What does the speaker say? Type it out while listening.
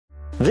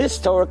This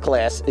Torah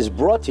class is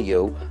brought to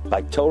you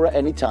by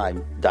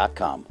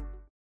TorahAnytime.com.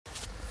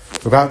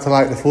 We're about to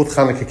light the fourth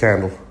Hanukkah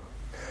candle.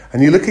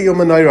 And you look at your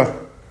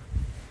menorah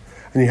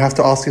and you have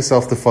to ask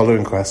yourself the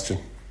following question.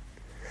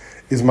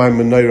 Is my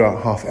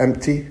menorah half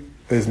empty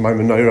or is my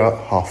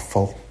menorah half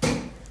full?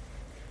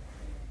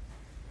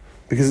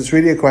 Because it's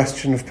really a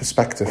question of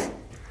perspective,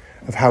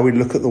 of how we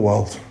look at the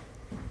world.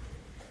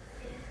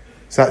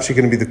 It's actually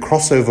going to be the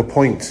crossover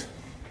point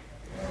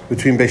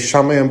between Beis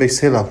Shammai and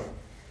Beis Hillel.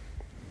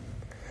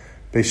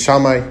 Beis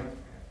Shammai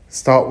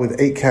start with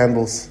 8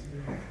 candles.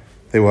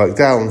 They work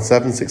down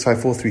 7, 6,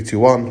 5, 4, 3, 2,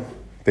 1.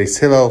 Beis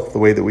Hillel, the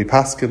way that we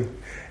paskin,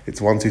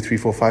 it's 1, 2, 3,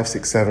 4, 5,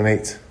 6, 7,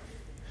 8.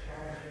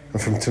 And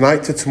from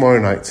tonight to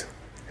tomorrow night,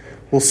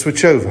 we'll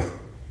switch over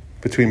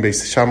between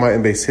Beis Shammai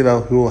and Beis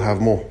Hillel, who will have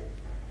more.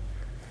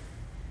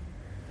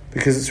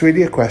 Because it's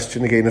really a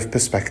question, again, of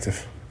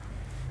perspective.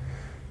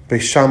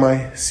 Beis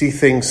Shammai see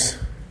things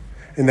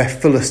in their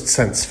fullest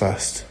sense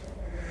first.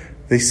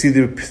 They see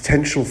the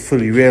potential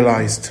fully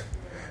realized,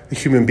 the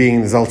human being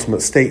in his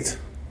ultimate state.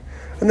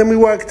 And then we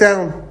work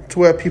down to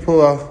where people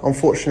are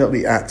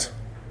unfortunately at.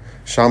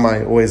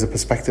 Shammai, always a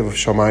perspective of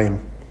Shamayim.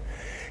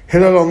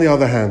 Hillel, on the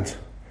other hand,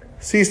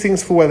 sees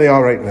things for where they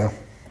are right now.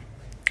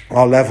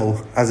 Our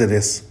level, as it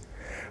is.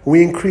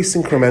 We increase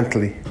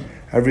incrementally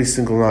every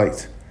single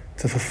night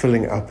to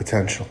fulfilling our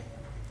potential.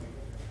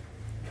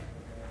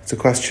 It's a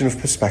question of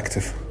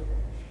perspective.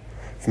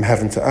 From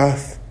heaven to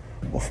earth,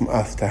 or from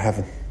earth to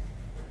heaven.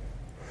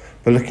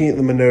 But looking at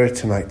the menorah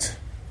tonight,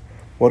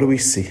 what do we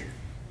see?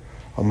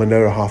 A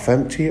menorah half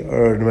empty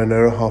or a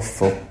menorah half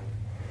full?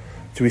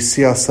 Do we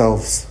see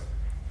ourselves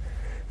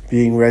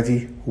being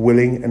ready,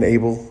 willing and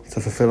able to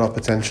fulfill our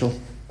potential?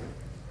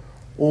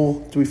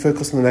 Or do we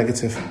focus on the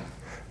negative?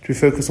 Do we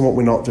focus on what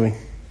we're not doing?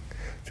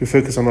 Do we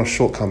focus on our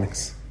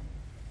shortcomings?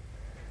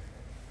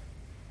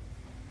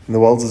 In the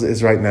world as it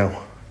is right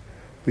now,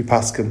 we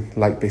paskin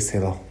like Beis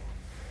Hillel.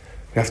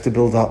 We have to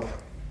build up.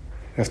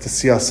 We have to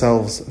see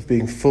ourselves as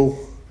being full,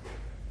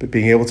 but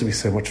being able to be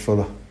so much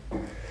fuller.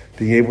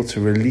 Being able to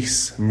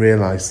release and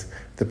realize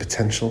the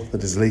potential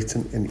that is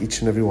latent in each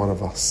and every one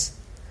of us.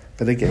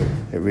 But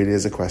again, it really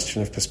is a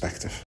question of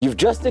perspective. You've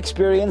just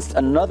experienced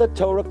another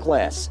Torah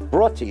class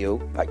brought to you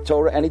by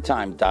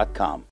TorahAnytime.com.